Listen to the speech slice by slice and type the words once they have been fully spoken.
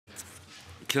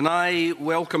Can I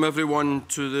welcome everyone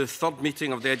to the third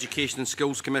meeting of the Education and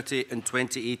Skills Committee in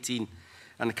 2018?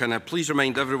 And can I please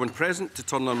remind everyone present to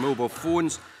turn their mobile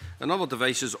phones and other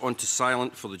devices onto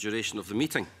silent for the duration of the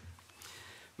meeting.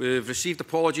 We've received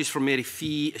apologies from Maree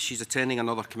Fee. She's attending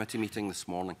another committee meeting this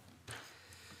morning.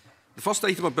 The first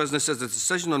item of business is a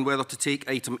decision on whether to take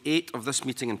item 8 of this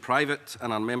meeting in private,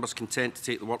 and are members content to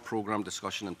take the work programme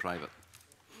discussion in private?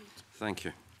 Thank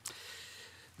you.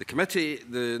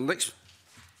 The next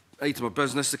item of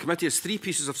business, the committee has 3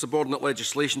 pieces of subordinate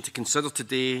legislation to consider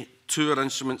today. 2 are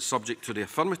instruments subject to the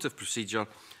affirmative procedure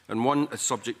and 1 is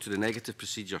subject to the negative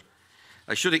procedure.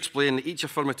 I should explain that each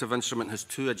affirmative instrument has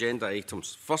 2 agenda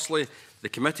items. Firstly, the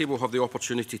committee will have the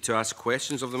opportunity to ask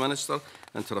questions of the Minister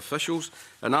and her officials,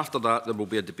 and after that there will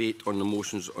be a debate on the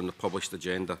motions on the published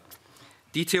agenda.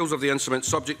 Details of the instruments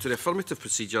subject to the affirmative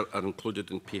procedure are included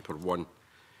in paper 1.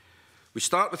 We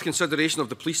start with consideration of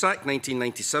the Police Act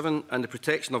 1997 and the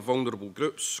Protection of Vulnerable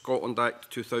Groups, Scotland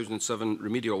Act 2007,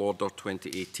 Remedial Order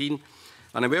 2018.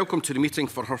 And I welcome to the meeting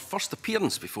for her first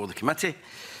appearance before the committee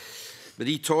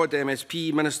Maree Todd,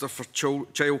 MSP, Minister for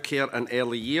Childcare and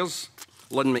Early Years,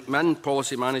 Lynne McMinn,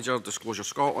 Policy Manager, Disclosure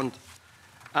Scotland,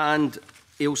 and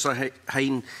Ailsa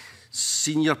Heine,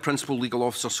 Senior Principal Legal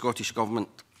Officer, Scottish Government.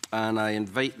 And I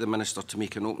invite the Minister to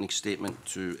make an opening statement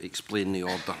to explain the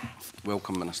order.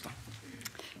 Welcome, Minister.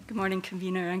 Good morning,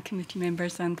 Convener and committee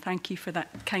members, and thank you for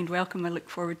that kind welcome. I look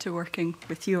forward to working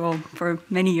with you all for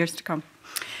many years to come.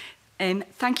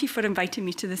 Thank you for inviting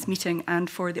me to this meeting and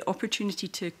for the opportunity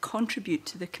to contribute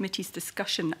to the committee's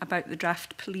discussion about the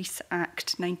Draft Police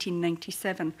Act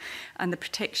 1997 and the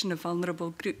Protection of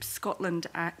Vulnerable Groups Scotland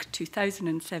Act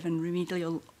 2007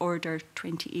 Remedial Order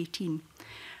 2018.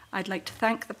 I'd like to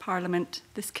thank the Parliament,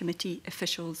 this committee,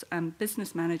 officials and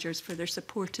business managers for their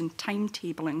support in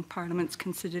timetabling Parliament's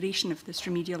consideration of this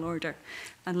remedial order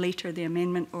and later the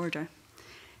amendment order.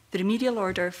 The remedial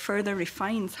order further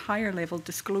refines higher-level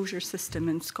disclosure system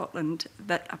in Scotland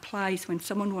that applies when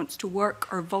someone wants to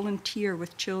work or volunteer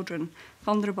with children,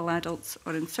 vulnerable adults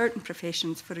or in certain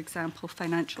professions, for example,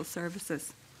 financial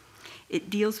services. It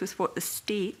deals with what the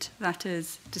state, that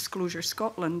is, Disclosure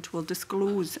Scotland, will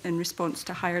disclose in response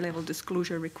to higher-level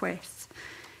disclosure requests.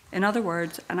 In other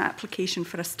words, an application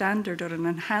for a standard or an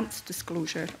enhanced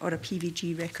disclosure or a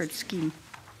PVG record scheme.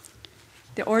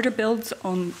 The order builds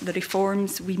on the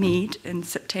reforms we made in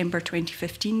September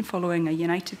 2015 following a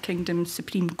United Kingdom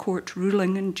Supreme Court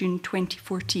ruling in June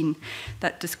 2014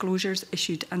 that disclosures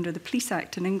issued under the Police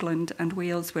Act in England and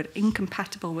Wales were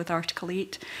incompatible with Article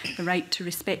 8, the right to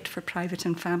respect for private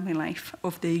and family life,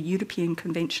 of the European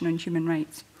Convention on Human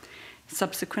Rights.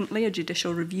 Subsequently, a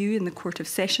judicial review in the Court of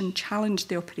Session challenged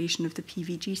the operation of the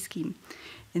PVG scheme.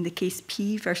 In the case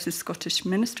P versus Scottish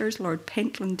Ministers, Lord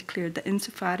Pentland declared that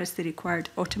insofar as they required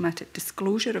automatic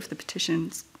disclosure of the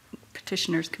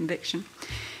petitioner's conviction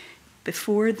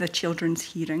before the children's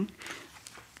hearing,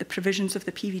 the provisions of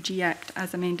the PVG Act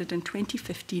as amended in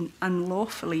 2015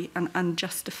 unlawfully and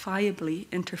unjustifiably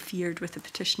interfered with the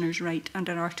petitioner's right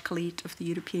under Article 8 of the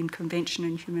European Convention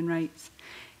on Human Rights.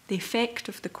 The effect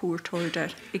of the court order,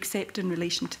 except in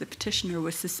relation to the petitioner,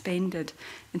 was suspended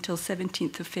until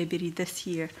 17th of February this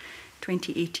year,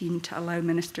 2018, to allow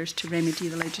ministers to remedy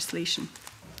the legislation.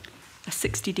 A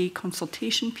 60-day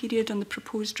consultation period on the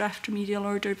proposed draft remedial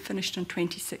order finished on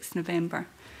 26 November.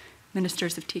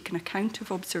 Ministers have taken account of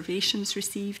observations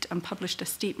received and published a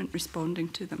statement responding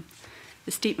to them.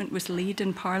 The statement was laid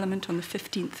in Parliament on the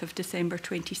 15th of December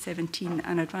 2017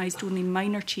 and advised only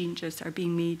minor changes are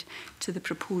being made to the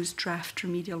proposed draft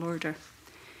remedial order.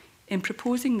 In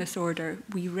proposing this order,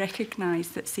 we recognise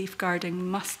that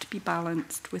safeguarding must be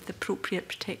balanced with appropriate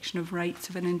protection of rights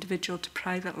of an individual to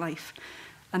private life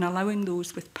and allowing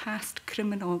those with past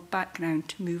criminal background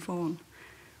to move on.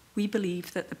 We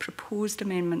believe that the proposed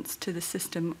amendments to the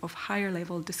system of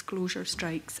higher-level disclosure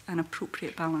strikes an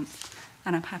appropriate balance,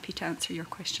 and I'm happy to answer your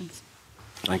questions.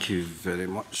 Thank you very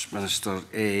much, Minister.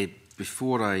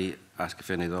 Before I ask if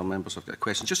any other members have got a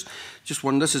question, just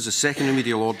one, this is the second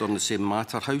remedial order on the same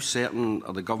matter. How certain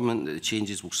are the government that the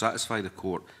changes will satisfy the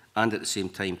court and at the same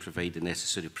time provide the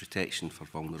necessary protection for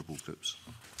vulnerable groups?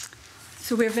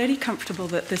 So we're very comfortable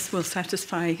that this will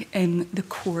satisfy the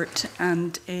court,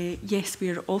 and yes,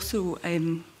 we are also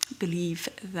believe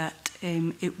that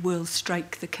it will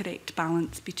strike the correct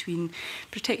balance between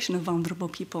protection of vulnerable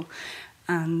people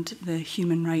and the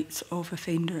human rights of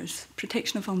offenders.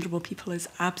 Protection of vulnerable people is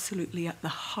absolutely at the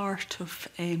heart of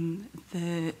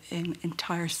the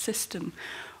entire system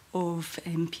of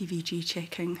PVG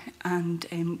checking, and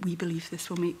we believe this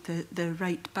will make the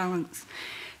right balance.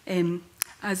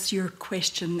 As your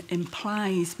question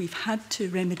implies, we've had to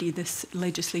remedy this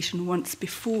legislation once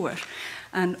before.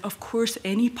 And of course,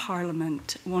 any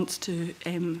parliament wants to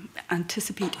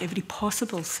anticipate every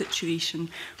possible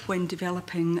situation when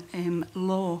developing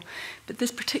law. But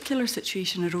this particular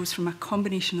situation arose from a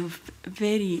combination of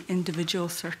very individual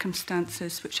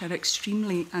circumstances which are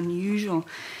extremely unusual.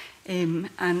 And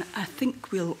I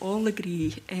think we'll all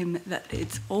agree that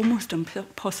it's almost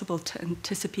impossible to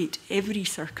anticipate every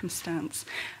circumstance,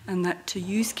 and that to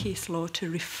use case law to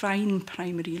refine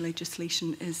primary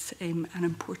legislation is an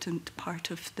important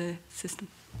part of the system.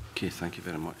 Okay, thank you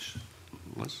very much.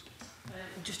 Liz?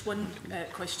 Just one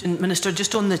question, Minister,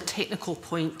 just on the technical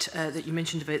point that you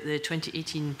mentioned about the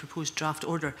 2018 proposed draft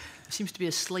order. There seems to be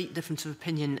a slight difference of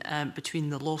opinion between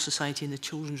the Law Society and the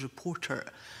Children's Reporter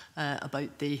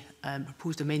about the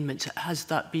proposed amendments. Has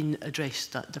that been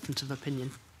addressed, that difference of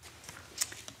opinion?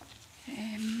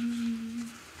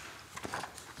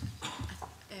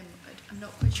 I'm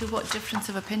not quite sure what difference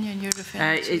of opinion you're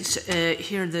referring to. It's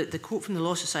here, the quote from the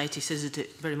Law Society says that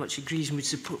it very much agrees and would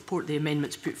support the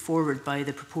amendments put forward by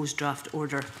the proposed draft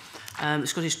order. The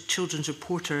Scottish Children's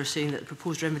Reporter saying that the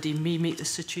proposed remedy may make the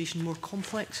situation more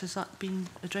complex. Has that been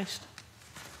addressed?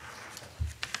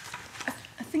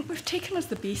 I think we've taken as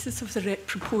the basis of the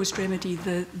proposed remedy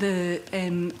the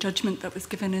judgment that was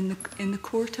given in the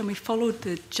court, and we followed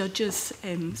the judges.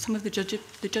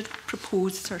 The judge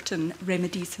proposed certain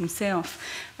remedies himself,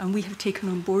 and we have taken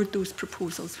on board those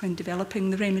proposals when developing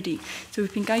the remedy. So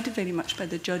we've been guided very much by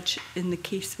the judge in the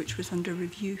case which was under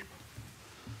review.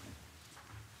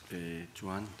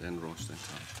 Joanne, then Ross, then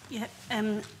Tal.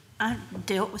 Yeah, I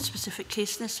dealt with specific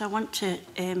cases. I want to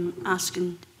ask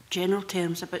in general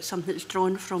terms about something that's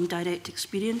drawn from direct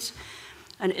experience,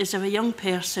 and it is of a young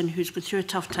person who's going through a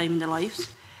tough time in their lives,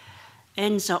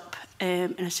 ends up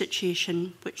in a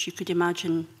situation which you could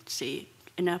imagine, say,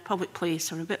 in a public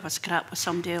place or a bit of a scrap with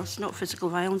somebody else, not physical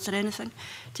violence or anything,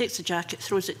 takes the jacket,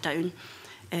 throws it down.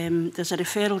 There's a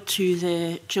referral to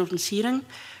the children's hearing,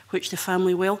 which the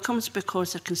family welcomes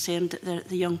because they're concerned that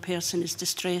the young person is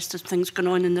distressed, there's things going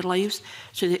on in their lives,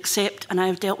 so they accept. And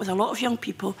I've dealt with a lot of young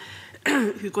people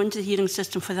who go into the hearing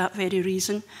system for that very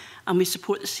reason, and we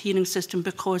support this hearing system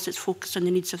because it's focused on the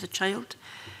needs of the child.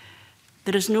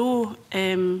 There is no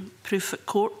proof at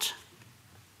court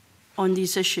on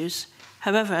these issues.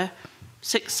 However,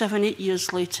 6, 7, 8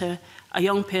 years later, a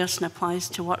young person applies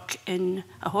to work in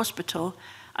a hospital,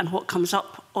 and what comes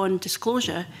up on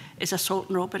disclosure is assault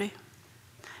and robbery.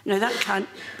 Now, that can't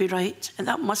be right, and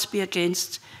that must be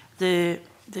against the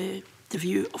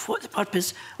view of what the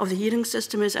purpose of the hearing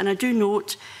system is. And I do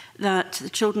note that the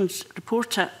Children's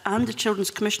Reporter and the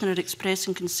Children's Commissioner are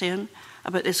expressing concern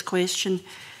about this question.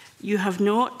 You have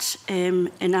not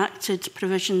enacted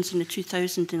provisions in the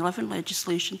 2011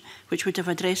 legislation which would have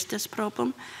addressed this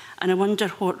problem. And I wonder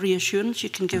what reassurance you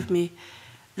can give me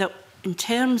that in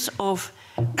terms of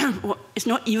what is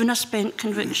not even a spent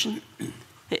conviction,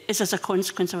 it is as a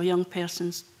consequence of a young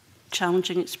person's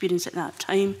challenging experience at that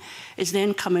time, is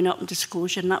then coming up in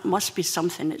disclosure, and that must be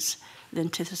something that's the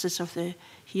antithesis of the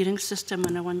hearing system.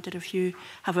 And I wonder if you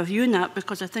have a view on that,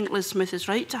 because I think Liz Smith is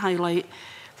right to highlight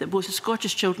that both the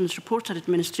Scottish Children's Reporter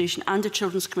Administration and the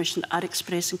Children's Commission are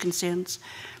expressing concerns,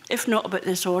 if not about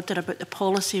this order, about the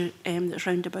policy that's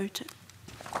round about it.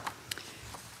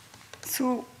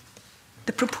 So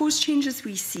the proposed changes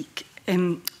we seek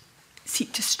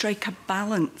to strike a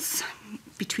balance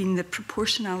between the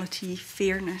proportionality,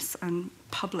 fairness and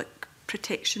public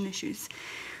protection issues.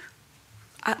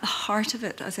 At the heart of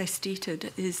it, as I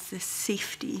stated, is the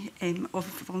safety of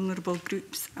vulnerable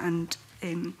groups, and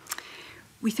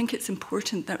we think it's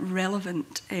important that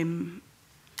relevant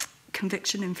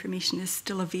conviction information is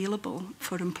still available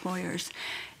for employers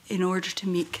in order to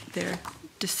make their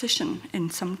decision in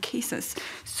some cases.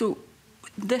 So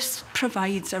this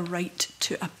provides a right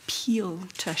to appeal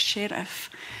to a sheriff,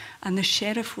 and the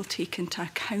sheriff will take into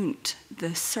account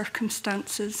the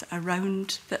circumstances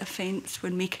around the offence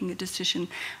when making a decision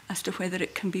as to whether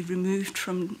it can be removed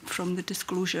from the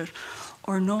disclosure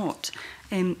or not.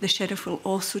 The sheriff will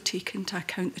also take into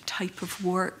account the type of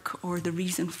work or the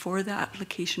reason for the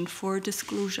application for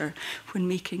disclosure when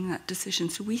making that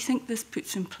decision. So we think this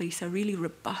puts in place a really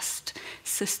robust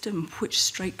system which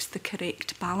strikes the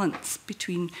correct balance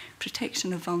between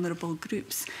protection of vulnerable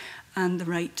groups and the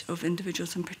right of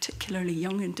individuals, and particularly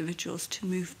young individuals, to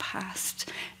move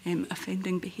past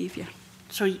offending behaviour.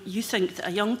 So you think that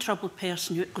a young troubled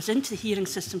person who goes into the hearing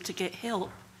system to get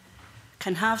help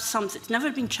can have something that's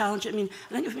never been challenged? I mean,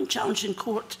 I think if it had been challenged in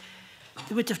court,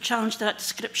 they would have challenged that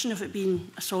description of it being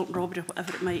assault and robbery or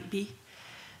whatever it might be.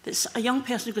 that a young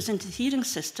person who goes into the hearing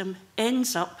system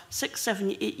ends up 6,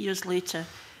 7, 8 years later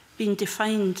being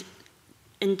defined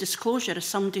in disclosure as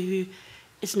somebody who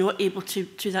is not able to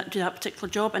do that particular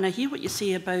job. And I hear what you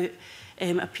say about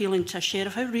appealing to a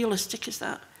sheriff. How realistic is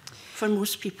that for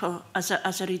most people as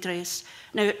a redress?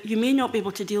 Now, you may not be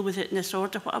able to deal with it in this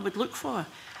order. What I would look for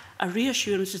are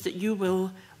reassurances that you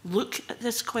will look at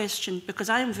this question, because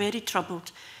I am very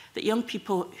troubled that young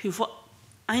people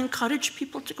I encourage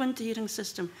people to go into the hearing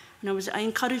system. I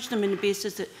encourage them on the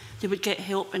basis that they would get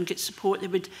help and get support. They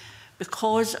would,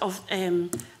 because of the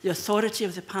authority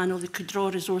of the panel, they could draw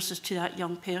resources to that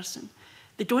young person.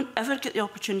 They don't ever get the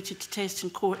opportunity to test in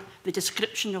court the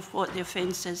description of what the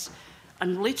offence is.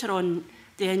 And later on,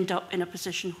 they end up in a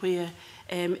position where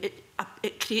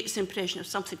it creates the impression of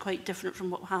something quite different from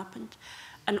what happened.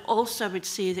 And also I would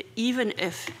say that even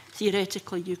if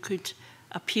theoretically you could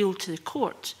appeal to the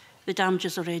court, the damage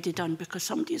is already done, because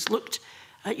somebody has looked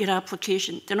at your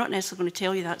application. They're not necessarily going to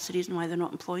tell you that's the reason why they're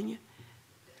not employing you.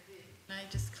 Can I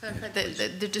just clarify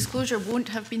that the disclosure won't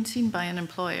have been seen by an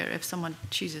employer if someone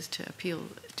chooses to appeal,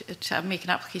 to make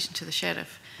an application to the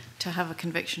sheriff to have a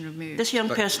conviction removed? This young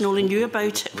person only knew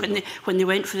about it when they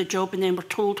went for the job and then were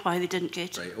told why they didn't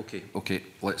get it. Right, okay.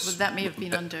 Well, that may have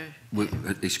been under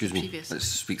excuse me, previous. let's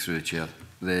speak through the chair.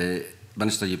 The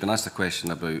Minister, you've been asked a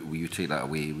question about, will you take that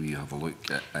away, will you have a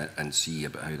look at and see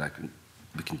about how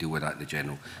we can deal with that in the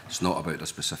general. It's not about a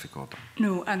specific order.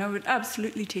 No, and I would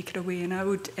absolutely take it away, and I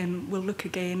would we'll look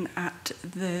again at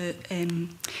the. I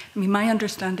mean, my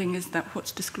understanding is that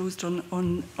what's disclosed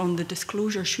on the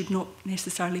disclosure should not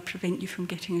necessarily prevent you from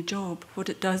getting a job. What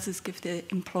it does is give the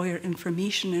employer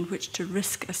information in which to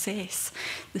risk assess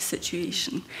the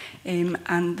situation,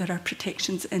 and there are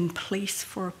protections in place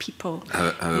for people.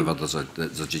 However, there's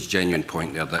a genuine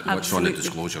point there that what's on the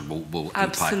disclosure will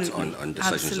impact on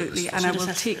decisions. Absolutely, and I will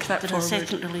take that forward. There's a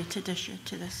second related issue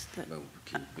to this,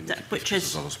 which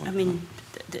is, I mean,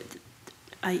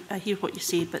 I hear what you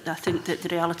say, but I think that the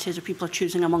reality is that people are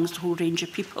choosing amongst a whole range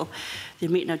of people. They're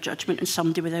making a judgment on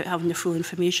somebody without having the full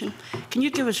information. Can you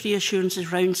give us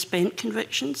reassurances around spent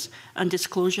convictions and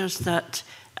disclosures that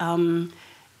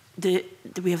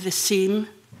we have the same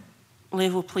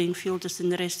level playing field as in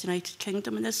the rest of the United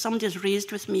Kingdom? And as somebody has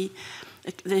raised with me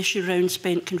the issue around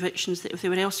spent convictions, that if they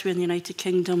were elsewhere in the United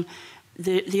Kingdom,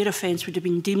 their offence would have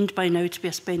been deemed by now to be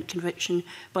a spent conviction,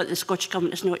 but the Scottish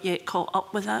Government has not yet caught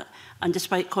up with that, and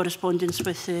despite correspondence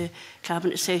with the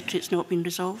Cabinet Secretary, it's not been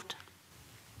resolved.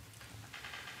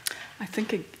 I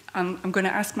think I'm going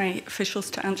to ask my officials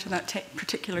to answer that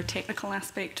particular technical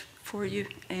aspect for you.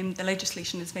 The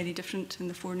legislation is very different in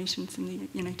the four nations in the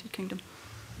United Kingdom.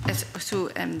 So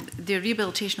the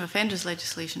Rehabilitation of Offenders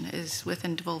legislation is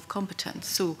within devolved competence,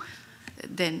 so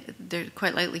then there's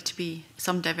quite likely to be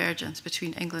some divergence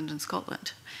between England and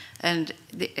Scotland. And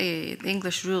the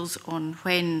English rules on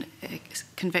when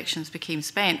convictions became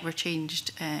spent were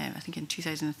changed, I think, in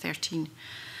 2013.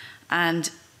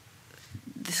 And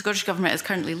the Scottish Government is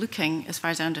currently looking, as far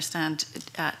as I understand,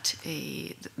 at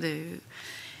the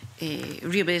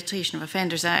Rehabilitation of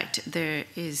Offenders Act. There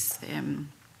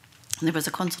was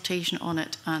a consultation on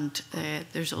it, and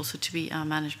there's also to be a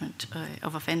management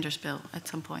of offenders bill at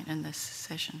some point in this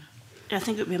session. I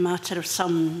think it would be a matter of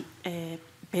some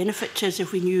benefit to us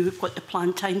if we knew what the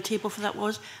planned timetable for that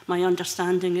was. My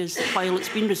understanding is that while it's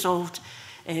been resolved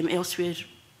elsewhere in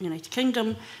the United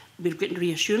Kingdom, we're getting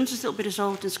reassurances that it will be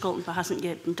resolved in Scotland, but hasn't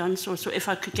yet been done so. So if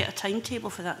I could get a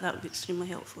timetable for that, that would be extremely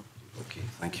helpful. Okay,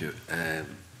 thank you.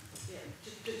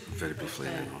 Very briefly.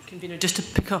 Convener, just to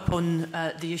pick up on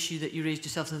the issue that you raised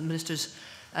yourself, the Minister's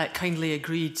kindly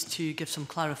agreed to give some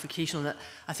clarification on it.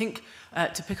 I think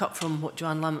to pick up from what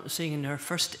Joanne Lamont was saying in her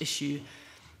first issue,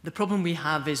 the problem we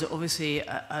have is that obviously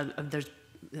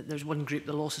there's one group,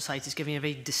 the Law Society, is giving a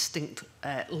very distinct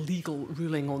legal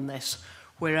ruling on this,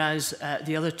 whereas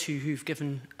the other two who've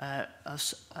given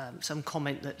us some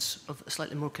comment that's of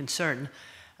slightly more concern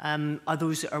are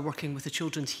those that are working with the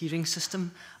children's hearing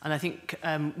system. And I think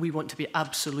we want to be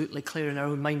absolutely clear in our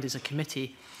own mind as a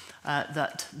committee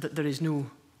that there is no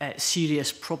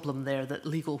serious problem there, that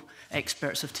legal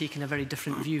experts have taken a very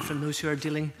different view from those who are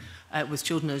dealing with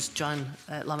children, as Joanne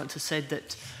Lamont has said,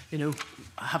 that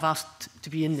have asked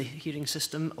to be in the hearing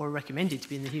system or recommended to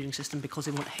be in the hearing system because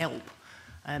they want help.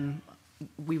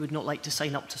 We would not like to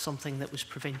sign up to something that was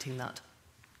preventing that.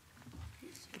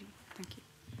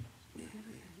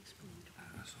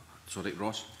 Sorry,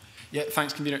 Ross. Yeah,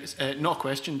 thanks, Convener. It's not a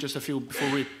question, just I feel before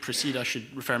we proceed I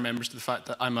should refer members to the fact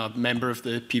that I'm a member of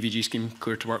the PVG scheme,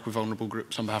 clear to work with vulnerable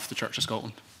groups on behalf of the Church of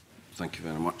Scotland. Thank you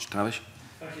very much. Tavish?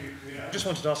 Thank you. Yeah, I just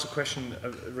wanted to ask a question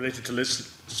related to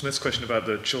Liz Smith's question about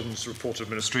the Children's Report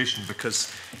Administration,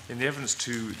 because in the evidence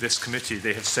to this committee,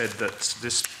 they have said that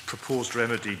this proposed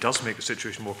remedy does make the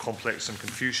situation more complex and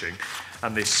confusing,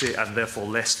 and they say, and therefore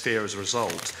less fair as a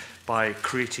result, by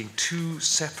creating two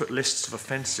separate lists of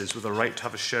offences with a right to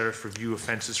have a sheriff review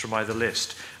offences from either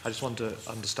list. I just want to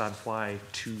understand why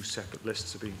two separate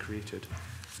lists are being created.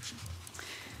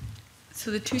 So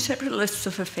the two separate lists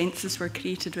of offences were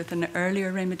created with an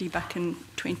earlier remedy back in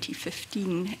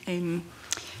 2015,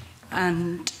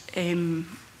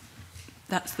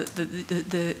 that's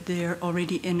they're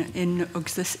already in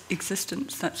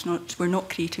existence. That's not, we're not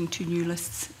creating two new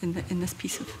lists in this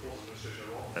piece of.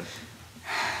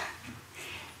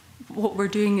 What we're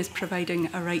doing is providing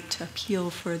a right to appeal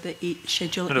for the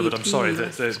Schedule 8A. No, but I'm sorry,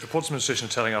 the Reports Administration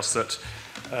are telling us that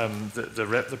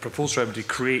the proposed remedy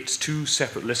creates two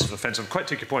separate lists of offences. I quite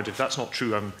take your point. If that's not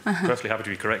true, I'm perfectly happy to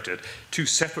be corrected. Two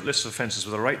separate lists of offences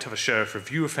with a right to have a sheriff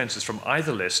review offences from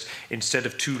either list instead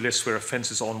of two lists where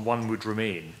offences on one would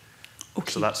remain.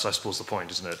 Okay. So that's, I suppose, the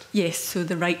point, isn't it? Yes, so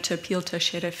the right to appeal to a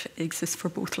sheriff exists for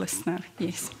both lists now,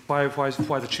 yes. Why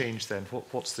the change then?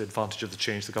 What's the advantage of the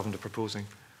change the government are proposing?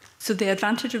 So the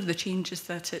advantage of the change is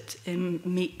that it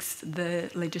makes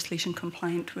the legislation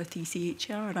compliant with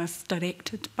ECHR as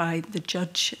directed by the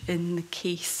judge in the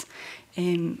case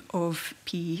of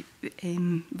P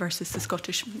versus the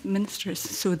Scottish ministers.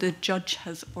 So the judge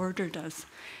has ordered us,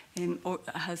 or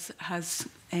has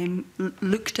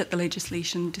looked at the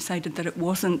legislation, decided that it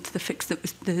wasn't the fix that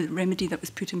was the remedy that was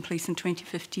put in place in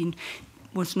 2015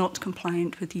 was not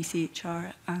compliant with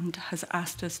ECHR, and has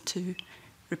asked us to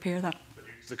repair that.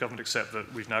 The government accept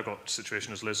that we've now got a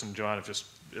situation, as Liz and Joanne have just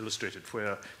illustrated,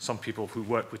 where some people who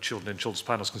work with children in children's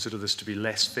panels consider this to be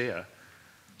less fair.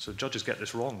 So judges get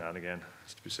this wrong now and again,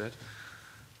 has to be said.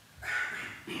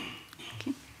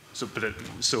 Okay. So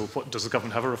what, does the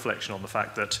government have a reflection on the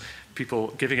fact that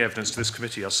people giving evidence to this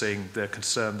committee are saying they're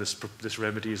concerned this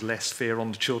remedy is less fair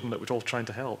on the children that we're all trying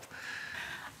to help?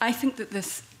 I think that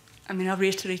this, I mean, I'll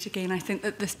reiterate again, I think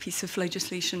that this piece of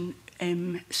legislation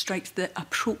strikes the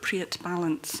appropriate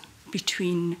balance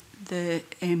between the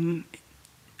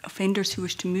offenders who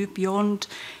wish to move beyond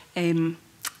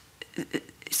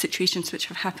situations which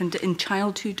have happened in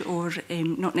childhood, or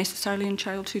not necessarily in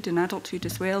childhood, in adulthood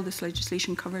as well, this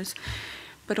legislation covers,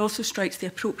 but also strikes the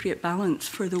appropriate balance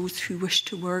for those who wish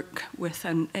to work with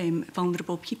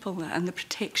vulnerable people and the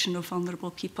protection of vulnerable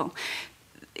people.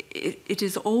 It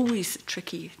is always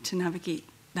tricky to navigate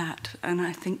that, and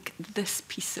I think this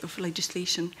piece of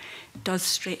legislation does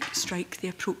strike the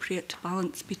appropriate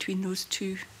balance between those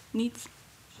two needs.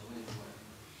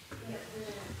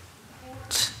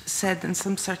 Said in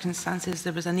some circumstances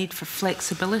there was a need for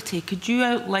flexibility. Could you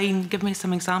outline, give me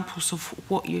some examples of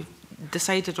what you've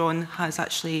decided on has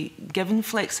actually given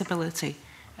flexibility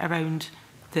around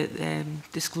the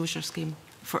disclosure scheme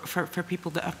for people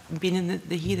that have been in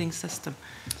the hearing system?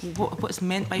 What is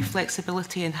meant by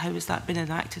flexibility, and how has that been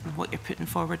enacted, and what you're putting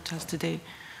forward to us today?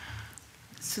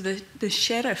 So the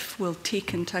sheriff will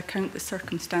take into account the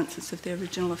circumstances of the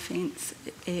original offence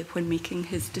when making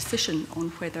his decision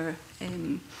on whether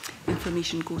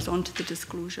information goes on to the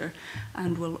disclosure,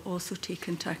 and will also take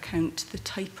into account the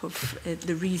type of,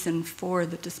 the reason for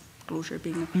the disclosure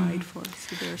being applied for.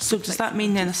 So does that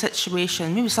mean in a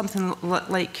situation, maybe something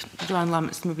like Joanne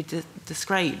Lambert's maybe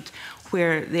described,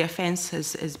 where the offence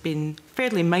has been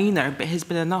fairly minor but has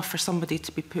been enough for somebody to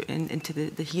be put into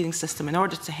the hearing system in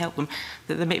order to help them,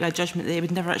 that there might be a judgment that they would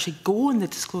never actually go in the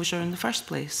disclosure in the first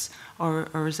place?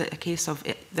 Or is it a case of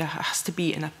there has to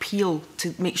be an appeal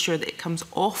to make sure that it comes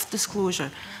off disclosure?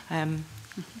 As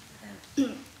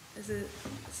the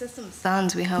system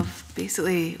stands, we have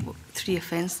basically three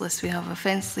offence lists. We have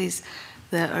offences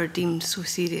that are deemed so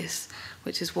serious,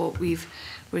 which is what we're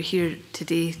here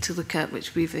today to look at,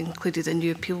 which we've included a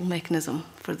new appeal mechanism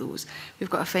for those. We've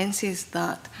got offences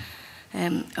that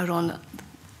are on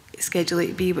Schedule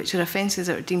 8B, which are offences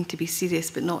that are deemed to be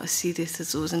serious, but not as serious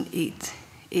as those in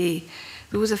 8A.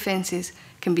 Those offences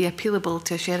can be appealable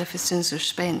to a sheriff as soon as they're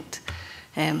spent,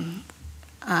 and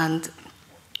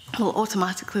will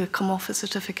automatically come off a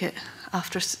certificate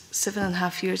after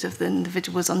 7.5 years if the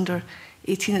individual was under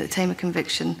 18 at the time of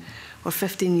conviction, or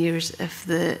 15 years if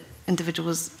the individual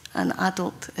was an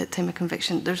adult at the time of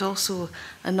conviction. There's also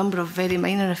a number of very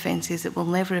minor offences that will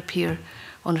never appear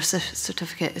on a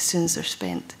certificate as soon as they're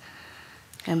spent.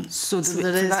 So for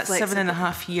that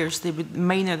 7.5 years,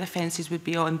 minor offences would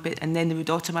be on, and then they would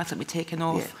automatically be taken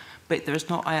off. Yeah. But there's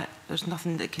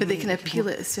nothing that can. But they can appeal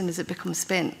it as soon as it becomes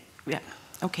spent. Yeah.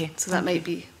 Okay. So that might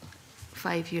be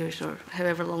 5 years or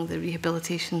however long the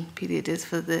rehabilitation period is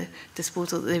for the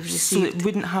disposal that they've received. So it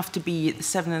wouldn't have to be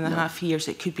 7.5 years,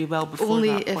 it could be well before only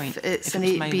that point? Only if it's an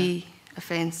 8B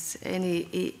offence.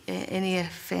 Any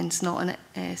offence not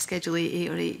in Schedule 8A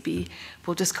or 8B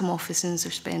will just come off as soon as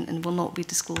they're spent and will not be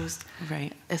disclosed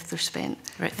if they're spent.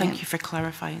 Right, thank you for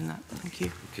clarifying that. Thank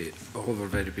you. Okay, Oliver,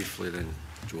 very briefly then,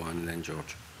 Joanne and then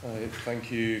George.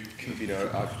 Thank you, Convener.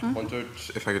 I wondered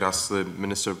if I could ask the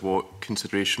Minister what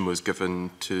consideration was given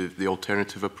to the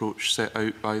alternative approach set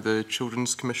out by the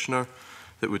Children's Commissioner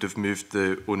that would have moved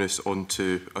the onus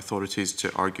onto authorities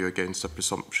to argue against a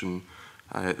presumption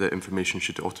that information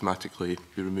should automatically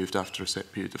be removed after a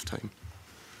set period of time.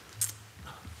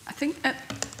 I think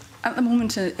at the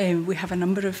moment we have a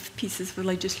number of pieces of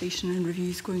legislation and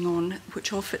reviews going on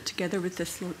which all fit together with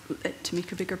this to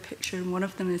make a bigger picture, and one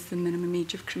of them is the minimum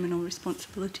age of criminal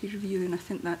responsibility review, and I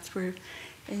think that's where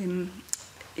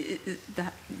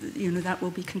that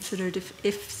will be considered.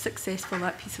 If successful,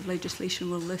 that piece of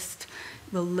legislation will lift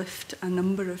a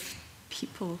number of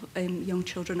people, young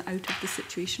children, out of the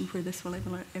situation where this will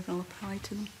ever apply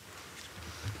to them.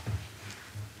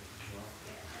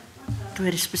 A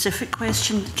very specific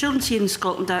question. The Children's Hearing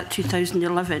Scotland Act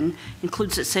 2011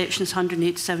 includes at sections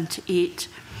 187 to 8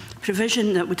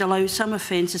 provision that would allow some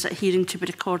offences at hearing to be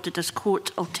recorded as,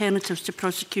 quote, alternatives to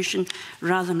prosecution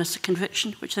rather than as a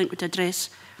conviction, which I think would address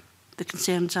the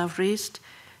concerns I've raised.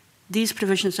 These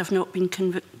provisions have not been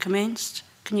commenced.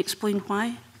 Can you explain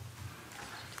why?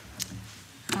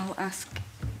 I'll ask.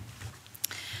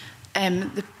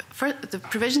 The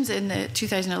provisions in the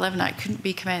 2011 Act couldn't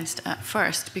be commenced at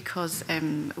first because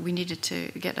we needed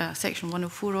to get a Section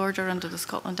 104 order under the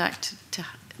Scotland Act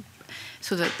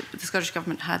so that the Scottish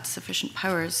Government had sufficient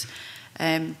powers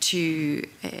to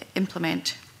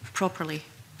implement properly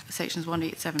Sections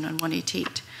 187 and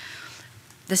 188.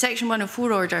 The Section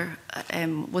 104 order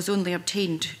was only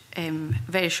obtained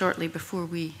very shortly before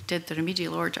we did the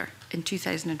Remedial Order in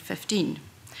 2015.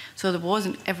 So there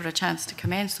wasn't ever a chance to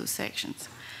commence those sections.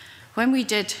 When we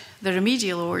did the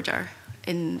Remedial Order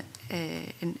in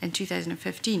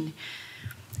 2015,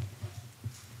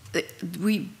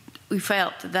 we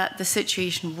felt that the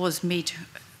situation was made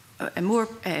more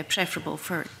preferable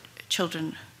for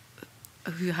children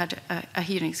who had a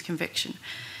hearings conviction.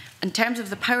 In terms of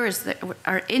the powers that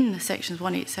are in sections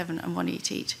 187 and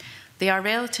 188, they are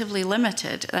relatively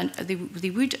limited, and they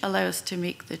would allow us to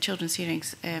make the children's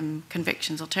hearings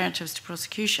convictions alternatives to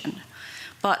prosecution,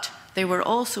 but they were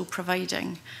also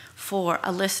providing for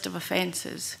a list of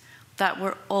offences that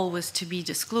were always to be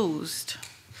disclosed.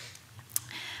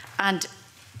 And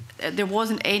there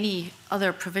wasn't any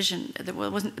other provision,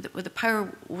 the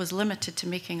power was limited to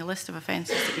making a list of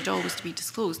offences that would always to be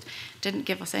disclosed. It didn't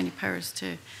give us any powers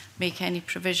to make any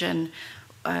provision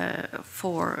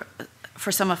for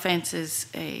some offences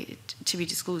to be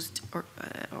disclosed or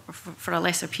for a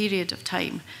lesser period of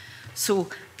time. So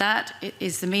that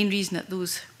is the main reason that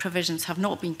those provisions have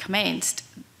not been commenced.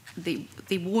 They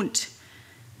won't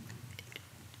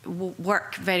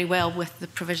work very well with the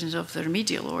provisions of the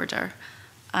Remedial Order,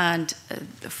 and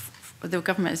the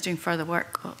government is doing further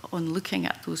work on looking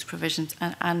at those provisions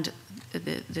and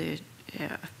the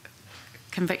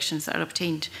convictions that are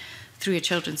obtained through a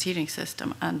children's hearing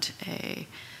system. And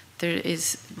there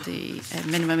is the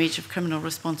minimum age of criminal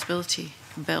responsibility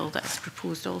bill that is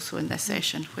proposed also in this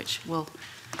session, which we'll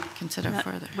consider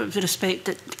further. But with the respect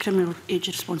that criminal age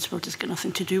of responsibility has got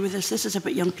nothing to do with this. This is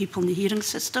about young people in the hearing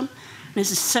system. And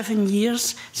this is 7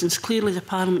 years since clearly the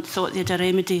Parliament thought they had a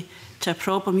remedy to a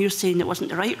problem. You're saying it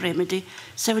wasn't the right remedy.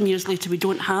 7 years later, we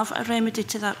don't have a remedy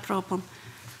to that problem.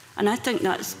 And I think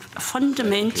that's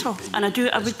fundamental. And it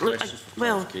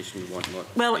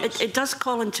does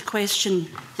call into question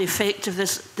the effect of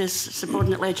this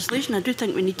subordinate legislation. I do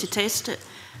think we need to test it.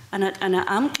 And I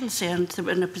am concerned that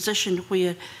we're in a position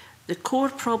where the core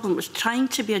problem was trying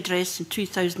to be addressed in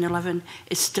 2011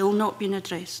 is still not being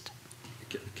addressed.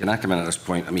 Can I come in at this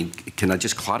point? I mean, can I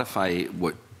just clarify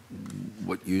what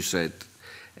you said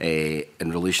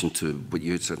in relation to what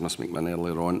you had said, Ms McMinn,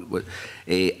 earlier on?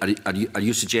 Are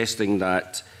you suggesting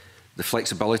that the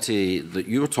flexibility that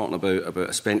you were talking about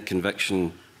a spent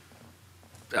conviction,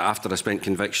 after a spent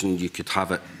conviction you could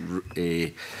have it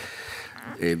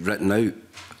written out,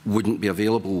 wouldn't be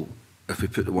available if we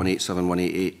put the 187,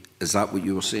 188? Is that what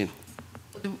you were saying?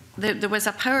 There was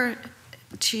a power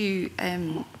to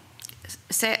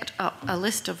set up a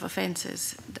list of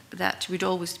offences that would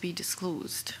always be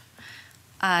disclosed,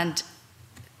 and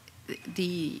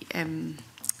it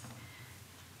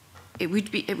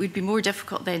would be more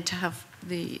difficult then to have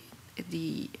the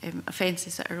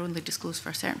offences that are only disclosed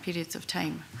for certain periods of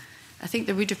time. I think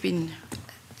there would have been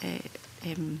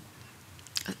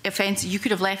offence. You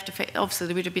could have left. Obviously,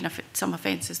 there would have been some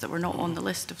offences that were not on the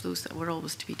list of those that were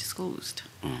always to be disclosed.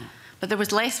 But there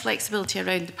was less flexibility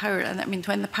around the power. And I mean,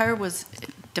 when the power was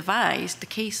devised, the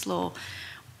case law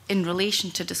in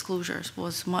relation to disclosures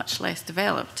was much less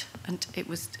developed, and it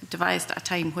was devised at a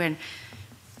time when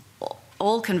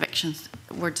all convictions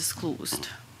were disclosed.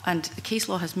 And the case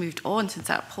law has moved on since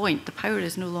that point. The power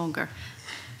is no longer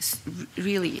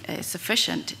really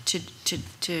sufficient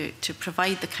to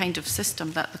provide the kind of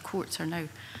system that the courts are now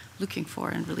looking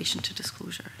for in relation to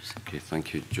disclosures. Okay,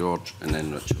 thank you, George, and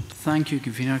then Richard. Thank you,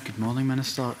 Convener. Good morning,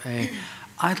 Minister.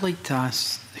 I'd like to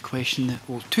ask the question,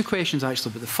 well, two questions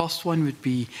actually, but the first one would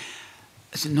be,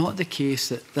 is it not the case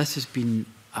that this has been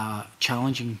a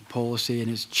challenging policy and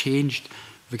it's changed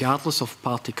regardless of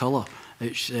party colour?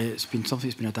 It's been something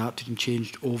that's been adapted and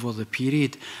changed over the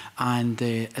period. And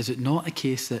is it not a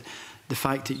case that the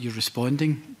fact that you're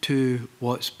responding to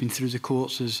what's been through the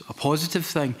courts is a positive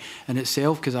thing in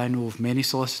itself? Because I know of many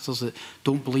solicitors that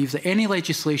don't believe that any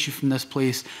legislation from this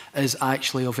place is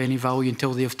actually of any value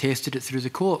until they have tested it through the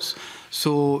courts.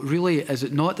 So really, is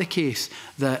it not the case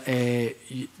that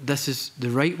this is the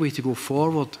right way to go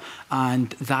forward, and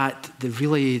that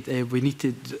we need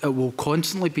to, it will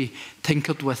constantly be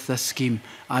tinkered with this scheme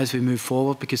as we move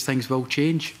forward, because things will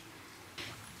change?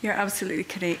 You're absolutely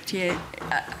correct, yeah.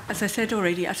 As I said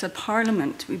already, as a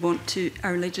Parliament, we want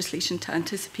our legislation to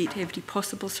anticipate every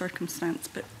possible circumstance,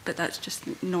 but that's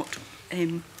just not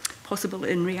possible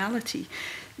in reality.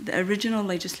 The original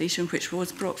legislation, which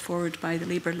was brought forward by the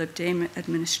Labour Lib Dem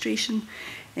administration,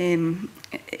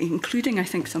 including, I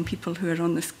think, some people who are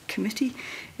on this committee,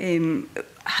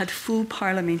 had full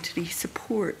parliamentary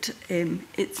support.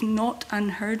 It's not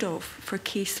unheard of for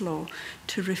case law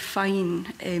to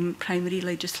refine primary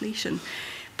legislation,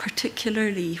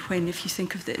 particularly when, if you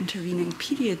think of the intervening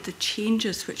period, the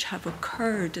changes which have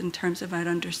occurred in terms of our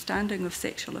understanding of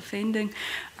sexual offending,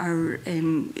 our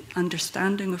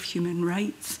understanding of human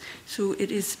rights. So it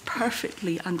is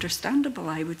perfectly understandable,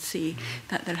 I would say,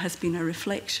 that there has been a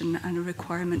reflection and a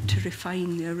requirement to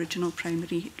refine the original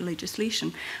primary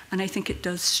legislation. And I think it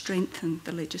does strengthen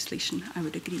the legislation, I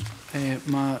would agree.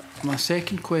 My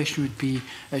second question would be,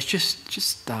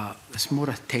 it's more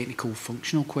a technical,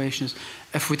 functional question.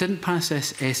 If we didn't pass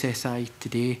this SSI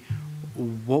today,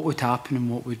 what would happen and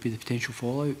what would be the potential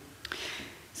fallout?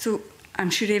 So I'm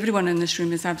sure everyone in this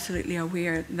room is absolutely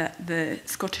aware that the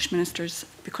Scottish ministers,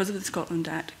 because of the Scotland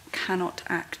Act, cannot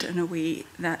act in a way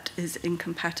that is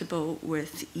incompatible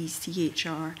with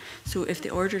ECHR. So if the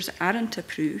orders aren't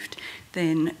approved,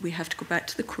 then we have to go back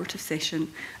to the Court of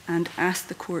Session and ask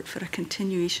the court for a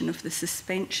continuation of the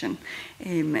suspension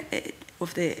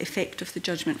of the effect of the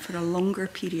judgment for a longer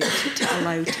period to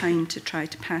allow time to try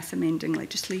to pass amending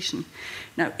legislation.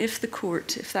 Now, if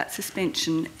that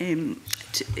suspension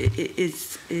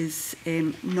is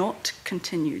not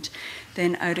continued,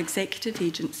 then our executive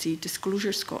agency,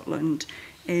 Disclosure Scotland,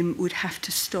 would have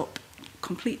to stop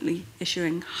completely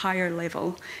issuing higher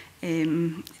level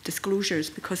disclosures,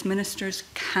 because ministers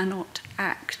cannot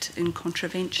act in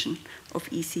contravention of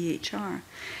ECHR.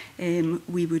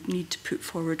 We would need to put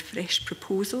forward fresh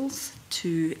proposals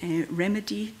to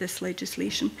remedy this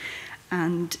legislation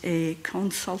and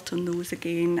consult on those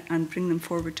again and bring them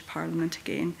forward to Parliament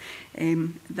again.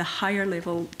 The higher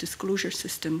level disclosure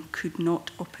system could not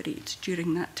operate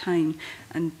during that time.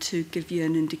 And to give you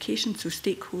an indication, so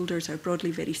stakeholders are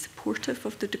broadly very supportive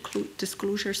of the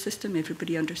disclosure system.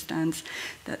 Everybody understands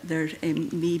that there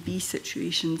may be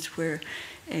situations where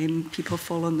people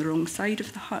fall on the wrong side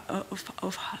of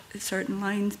certain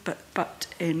lines, but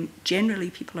generally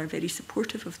people are very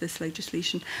supportive of this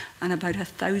legislation, and about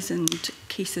 1,000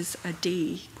 cases a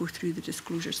day go through the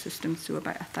disclosure system. So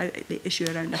they issue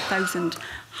around 1,000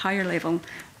 higher level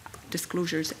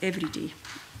disclosures every day.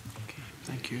 Okay,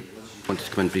 thank you. I wanted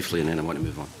to come in briefly and then I want to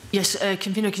move on. Yes,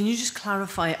 Convener, can you just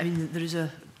clarify? I mean, there is a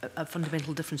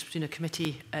fundamental difference between a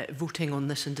committee voting on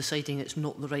this and deciding it's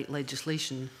not the right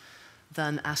legislation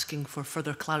than asking for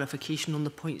further clarification on the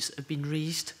points that have been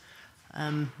raised.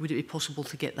 Would it be possible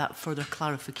to get that further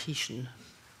clarification?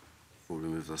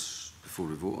 Before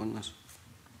we vote on this?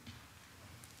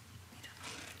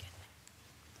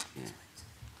 Yeah.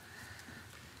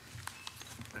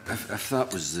 If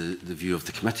that was the view of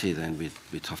the committee, then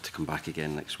we'd have to come back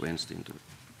again next Wednesday and do it.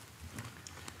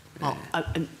 Well,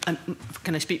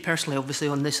 can I speak personally, obviously,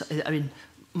 on this? I mean,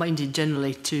 minded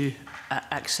generally to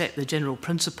accept the general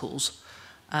principles,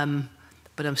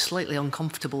 but I'm slightly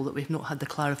uncomfortable that we've not had the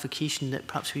clarification that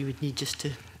perhaps we would need just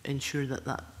to ensure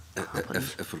that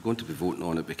happens. If we're going to be voting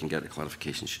on it, we can get the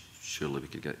clarification surely we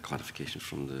could get clarification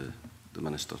from the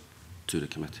Minister to the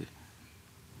committee.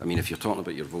 I mean, if you're talking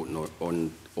about your voting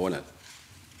on it,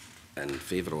 in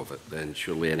favour of it, then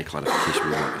surely any clarification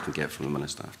we want we can get from the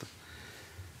Minister after.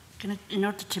 In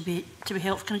order to be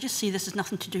helpful, can I just say this has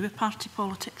nothing to do with party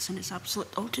politics, and it's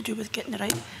absolutely all to do with getting the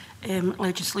right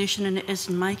legislation, and it is,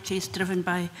 in my case, driven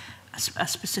by a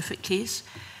specific case.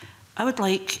 I would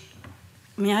like,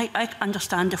 I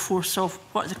understand the force of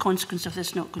what are the consequences of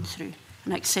this not going through,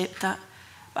 and I accept that.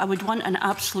 But I would want an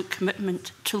absolute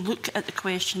commitment to look at the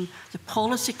question, the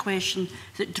policy question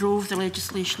that drove the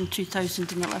legislation in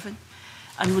 2011,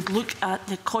 and would look at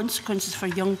the consequences for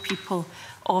young people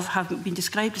of having been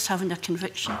described as having a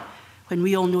conviction, when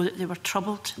we all know that they were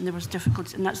troubled and there was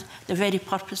difficulty, and that's the very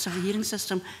purpose of the hearing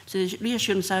system. So the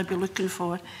reassurance I would be looking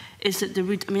for is that there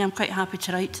would, I'm quite happy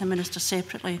to write to the Minister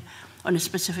separately on a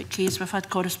specific case. We've had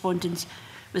correspondence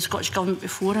with the Scottish Government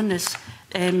before on this,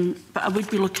 but I would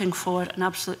be looking for an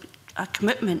absolute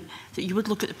commitment that you would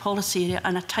look at the policy area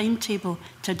and a timetable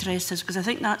to address this, because I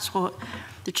think that's what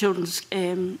the Children's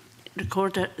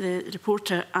Reporter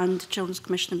and the Children's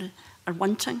Commissioner are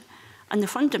wanting. And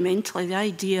fundamentally, the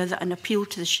idea that an appeal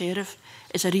to the sheriff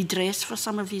is a redress for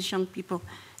some of these young people,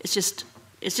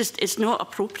 it's not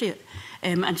appropriate.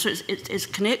 And so it's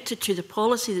connected to the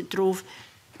policy that drove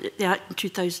the Act in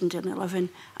 2011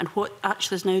 and what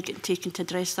actually is now getting taken to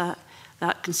address that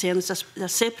concern. There's a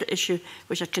separate issue,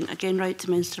 which I can again write to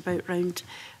the Minister about, around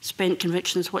spent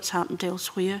convictions, what's happened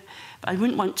elsewhere. But I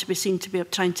wouldn't want to be seen to be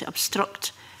trying to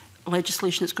obstruct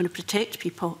legislation that's going to protect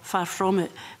people, far from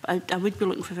it. But I would be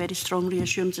looking for very strong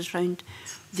reassurances around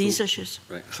these issues.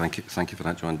 Right. Thank you for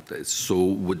that, John. So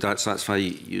would that satisfy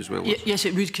you as well? Yes,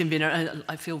 it would, Convener.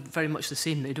 I feel very much the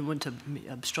same. I don't want to be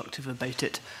obstructive about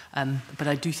it. But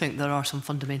I do think there are some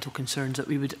fundamental concerns that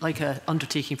we would like an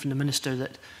undertaking from the Minister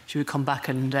that she would come back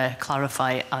and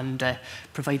clarify and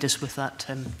provide us with that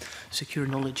secure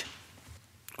knowledge.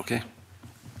 Okay.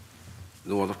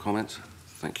 No other comments?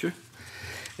 Thank you.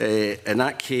 In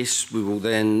that case, we will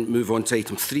then move on to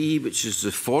item 3, which is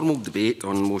the formal debate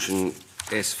on motion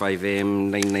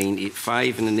S5M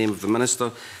 9985 in the name of the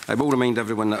Minister. I will remind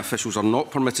everyone that officials are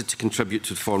not permitted to contribute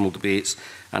to the formal debates,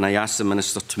 and I ask the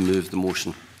Minister to move the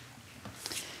motion.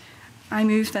 I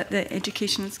move that the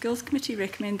Education and Skills Committee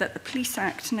recommend that the Police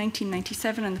Act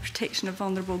 1997 and the Protection of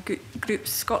Vulnerable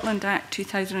Groups Scotland Act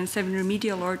 2007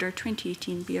 Remedial Order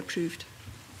 2018 be approved.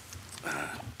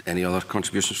 Any other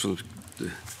contributions from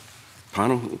the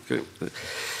panel? Okay.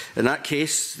 In that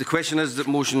case, the question is that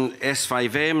motion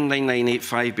S5M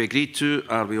 9985 be agreed to.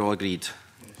 Are we all agreed?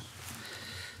 Yes.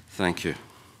 Thank you.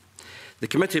 The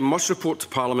committee must report to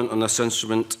Parliament on this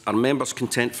instrument. Are members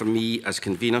content for me as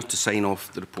convener to sign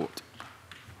off the report?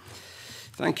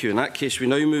 Thank you. In that case, we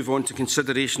now move on to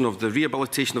consideration of the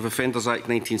Rehabilitation of Offenders Act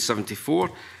 1974,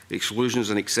 Exclusions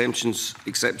and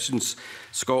Exceptions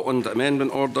Scotland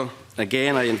Amendment Order.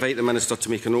 Again, I invite the Minister to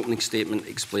make an opening statement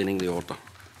explaining the order.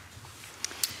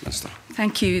 Minister.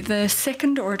 Thank you. The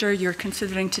second order you're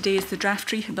considering today is the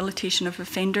Draft Rehabilitation of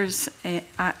Offenders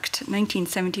Act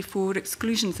 1974,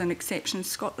 Exclusions and Exceptions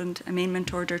Scotland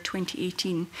Amendment Order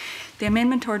 2018. The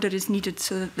amendment order is needed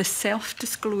so that the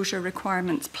self-disclosure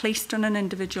requirements placed on an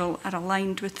individual are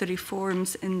aligned with the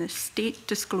reforms in the state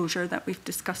disclosure that we've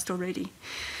discussed already.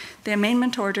 The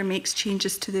amendment order makes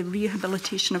changes to the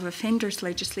Rehabilitation of Offenders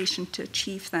legislation to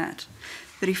achieve that.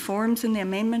 The reforms in the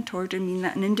amendment order mean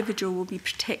that an individual will be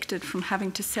protected from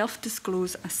having to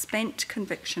self-disclose a spent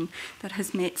conviction that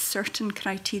has met certain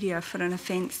criteria for an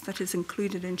offence that is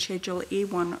included in Schedule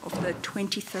A1 of the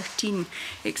 2013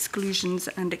 Exclusions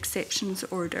and Exceptions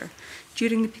Order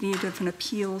during the period of an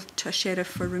appeal to a sheriff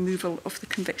for removal of the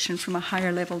conviction from a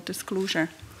higher level disclosure.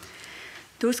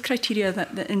 Those criteria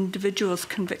that the individual's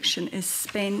conviction is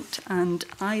spent and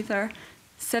either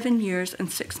 7 years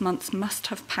and 6 months must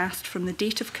have passed from the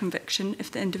date of conviction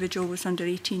if the individual was under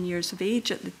 18 years of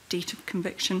age at the date of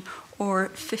conviction, or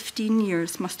 15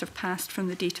 years must have passed from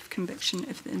the date of conviction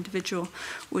if the individual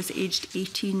was aged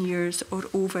 18 years or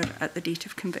over at the date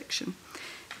of conviction.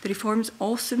 The reforms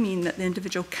also mean that the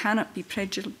individual cannot be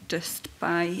prejudiced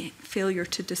by failure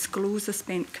to disclose a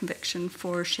spent conviction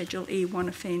for Schedule A1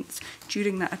 offence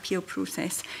during that appeal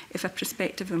process if a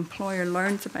prospective employer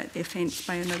learns about the offence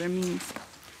by another means.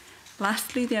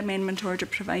 Lastly, the amendment order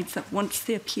provides that once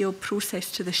the appeal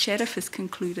process to the sheriff is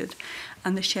concluded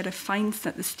and the sheriff finds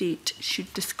that the state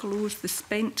should disclose the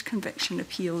spent conviction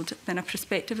appealed, then a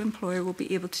prospective employer will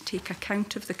be able to take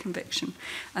account of the conviction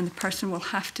and the person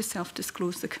will have to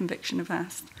self-disclose the conviction if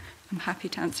asked. I'm happy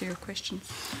to answer your questions.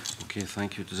 Okay,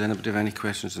 thank you. Does anybody have any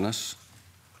questions on this?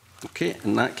 Okay,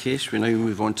 in that case, we now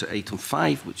move on to item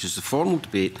 5, which is the formal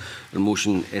debate on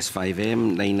motion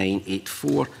S5M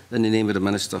 9984 in the name of the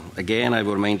Minister. Again, I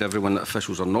will remind everyone that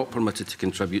officials are not permitted to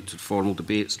contribute to formal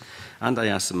debates, and I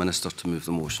ask the Minister to move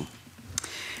the motion.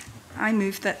 I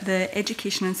move that the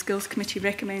Education and Skills Committee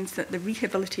recommends that the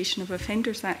Rehabilitation of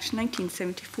Offenders Act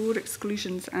 1974,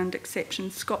 Exclusions and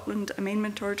Exceptions, Scotland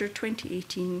Amendment Order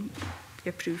 2018 be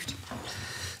approved.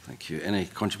 Thank you. Any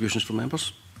contributions from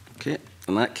members? Okay.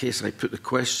 In that case, I put the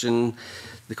question.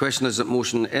 The question is that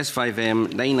motion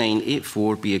S5M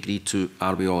 9984 be agreed to.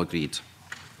 Are we all agreed?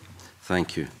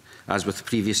 Thank you. As with the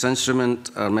previous instrument,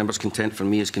 are members content for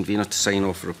me as convener to sign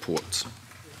off the report?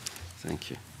 Thank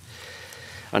you.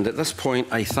 And at this point,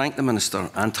 I thank the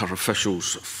Minister and her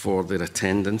officials for their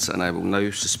attendance, and I will now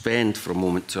suspend for a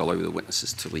moment to allow the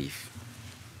witnesses to leave.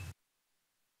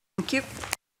 Thank you.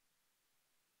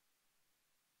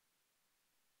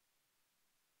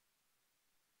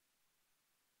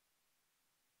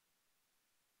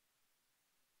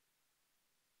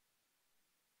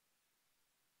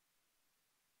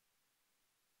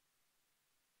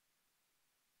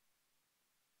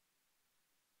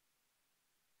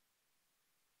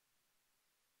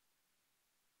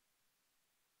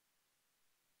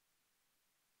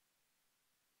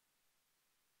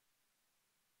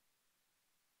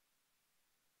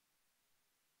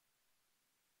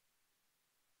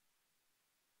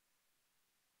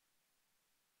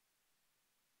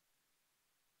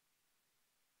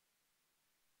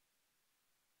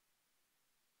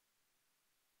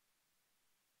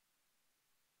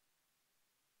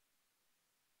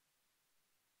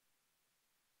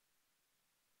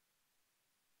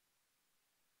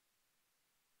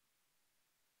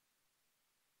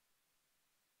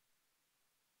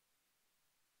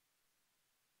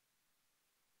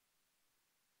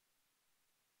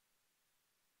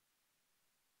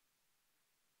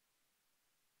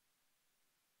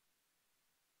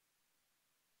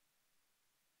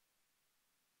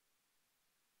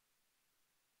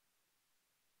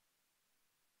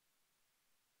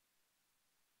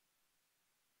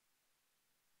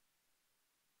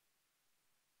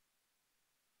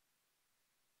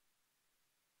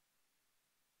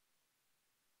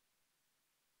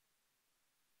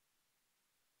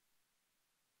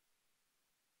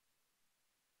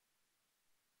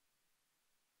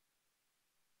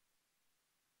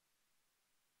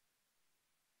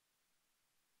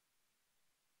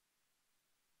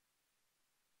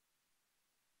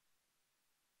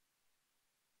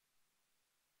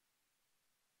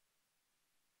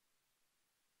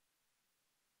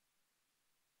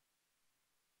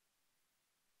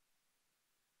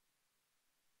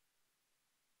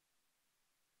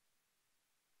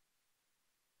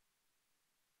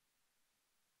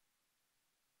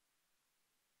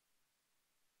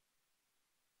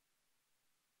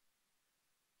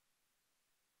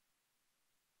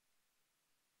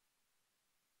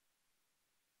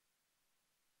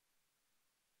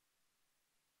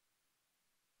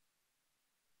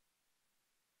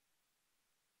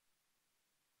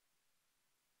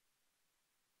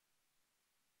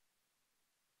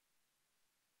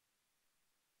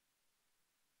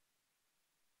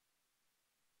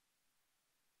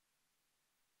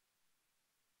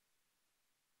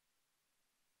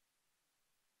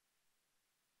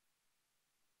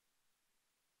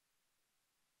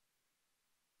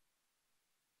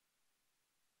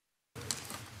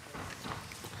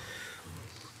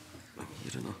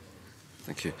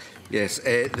 Thank you. Yes,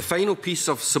 the final piece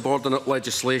of subordinate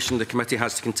legislation the committee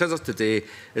has to consider today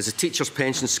is the Teachers'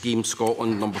 Pension Scheme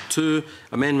Scotland No. 2,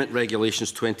 Amendment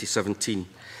Regulations 2017.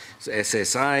 It's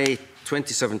SSI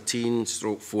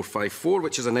 2017/454,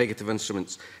 which is a negative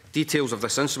instrument. Details of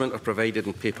this instrument are provided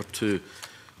in paper 2.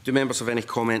 Do members have any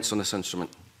comments on this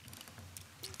instrument?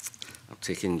 I'm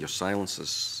taking your silence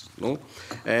as no.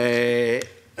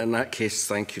 In that case,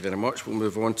 thank you very much. We'll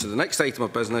move on to the next item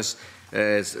of business.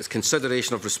 Is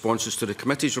consideration of responses to the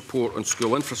committee's report on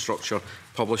school infrastructure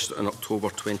published in October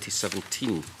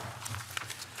 2017.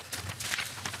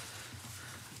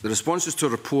 The responses to a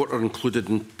report are included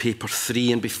in paper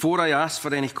 3, and before I ask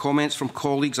for any comments from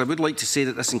colleagues, I would like to say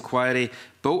that this inquiry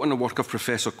built on the work of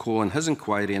Professor Cole and his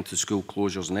inquiry into school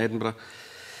closures in Edinburgh.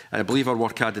 I believe our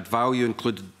work added value,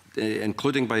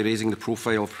 including by raising the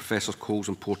profile of Professor Cole's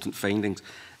important findings.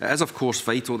 It is, of course,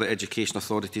 vital that education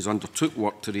authorities undertook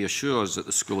work to reassure us that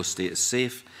the school estate is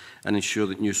safe and ensure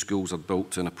that new schools are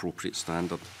built to an appropriate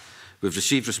standard. We've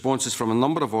received responses from a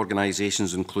number of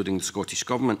organisations, including the Scottish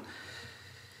Government.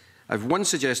 I've one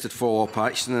suggested follow-up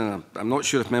action, and I'm not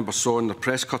sure if members saw in the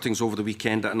press cuttings over the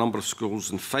weekend that a number of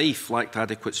schools in Fife lacked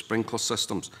adequate sprinkler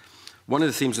systems. One of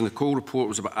the themes in the Cole report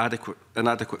was about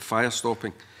inadequate fire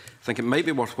stopping. I think it might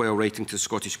be worthwhile writing to the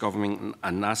Scottish Government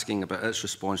and asking about its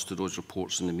response to those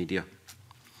reports in the media.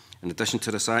 In addition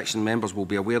to this action, members will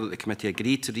be aware that the committee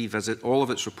agreed to revisit all of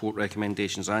its report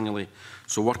recommendations annually,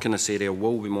 so work in this area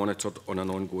will be monitored on an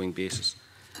ongoing basis.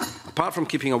 Apart from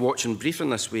keeping a watch and brief in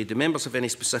this way, do members have any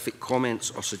specific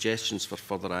comments or suggestions for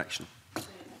further action?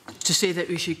 To say that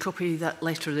we should copy that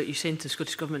letter that you sent to the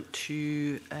Scottish Government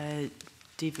to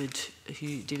David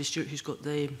Stewart, who's got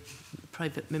the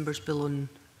private members bill on,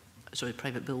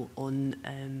 private bill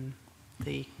on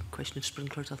the question of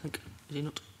sprinklers, I think, is he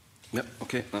not? Yep,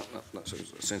 okay, that's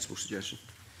a sensible suggestion.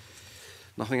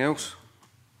 Nothing else?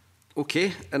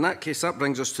 Okay, in that case, that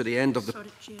brings us to the end of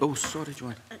the... Sorry,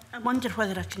 Joanne. I wonder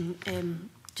whether I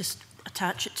can just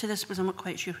attach it to this, because I'm not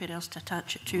quite sure where else to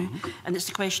attach it to. And it's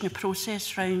the question of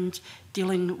process round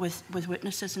dealing with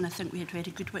witnesses, and I think we had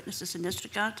very good witnesses in this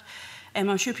regard.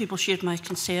 I'm sure people shared my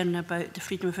concern about the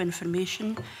Freedom of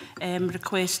Information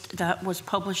request that was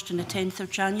published on the 10th of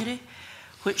January,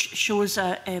 which shows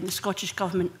the Scottish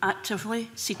Government actively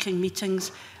seeking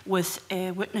meetings with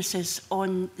witnesses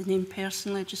on the named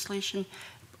person legislation,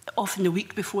 often the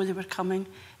week before they were coming.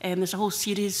 There's a whole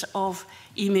series of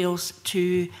emails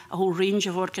to a whole range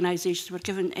of organisations who were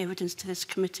given evidence to this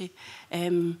committee,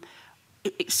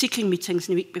 seeking meetings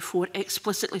in the week before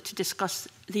explicitly to discuss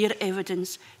their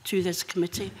evidence to this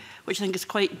committee, which I think is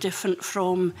quite different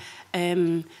from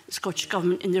the Scottish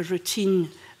Government in their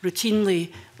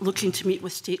routinely looking to meet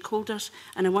with stakeholders.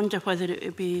 And I wonder whether it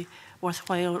would be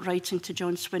worthwhile writing to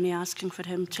John Swinney asking for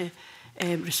him to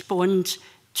respond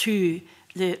to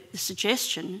the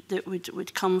suggestion that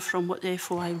would come from what the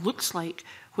FOI looks like,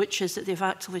 which is that they've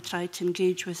actively tried to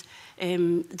engage with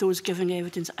those giving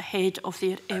evidence ahead of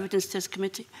their evidence to this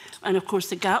committee. And of course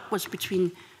the gap was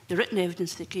between the written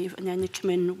evidence they gave and then they come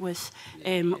in with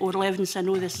oral evidence. I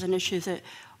know this is an issue that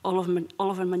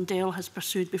Oliver Mundell has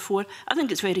pursued before. I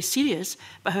think it's very serious,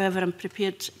 but however, I'm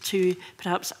prepared to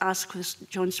perhaps ask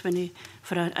John Swinney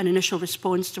for an initial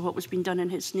response to what was being done in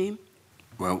his name.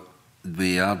 Well,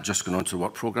 we are just going on to the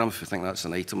work programme. If you think that's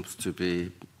an item to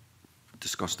be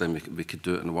discussed, then we could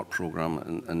do it in the work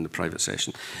programme in the private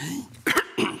session.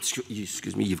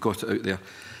 Excuse me, you've got it out there.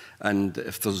 And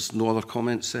if there's no other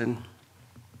comments, then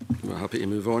we're happy to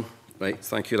move on. Right,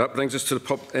 thank you. That brings us to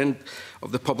the end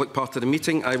of the public part of the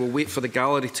meeting. I will wait for the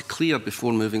gallery to clear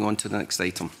before moving on to the next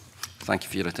item. Thank you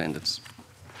for your attendance.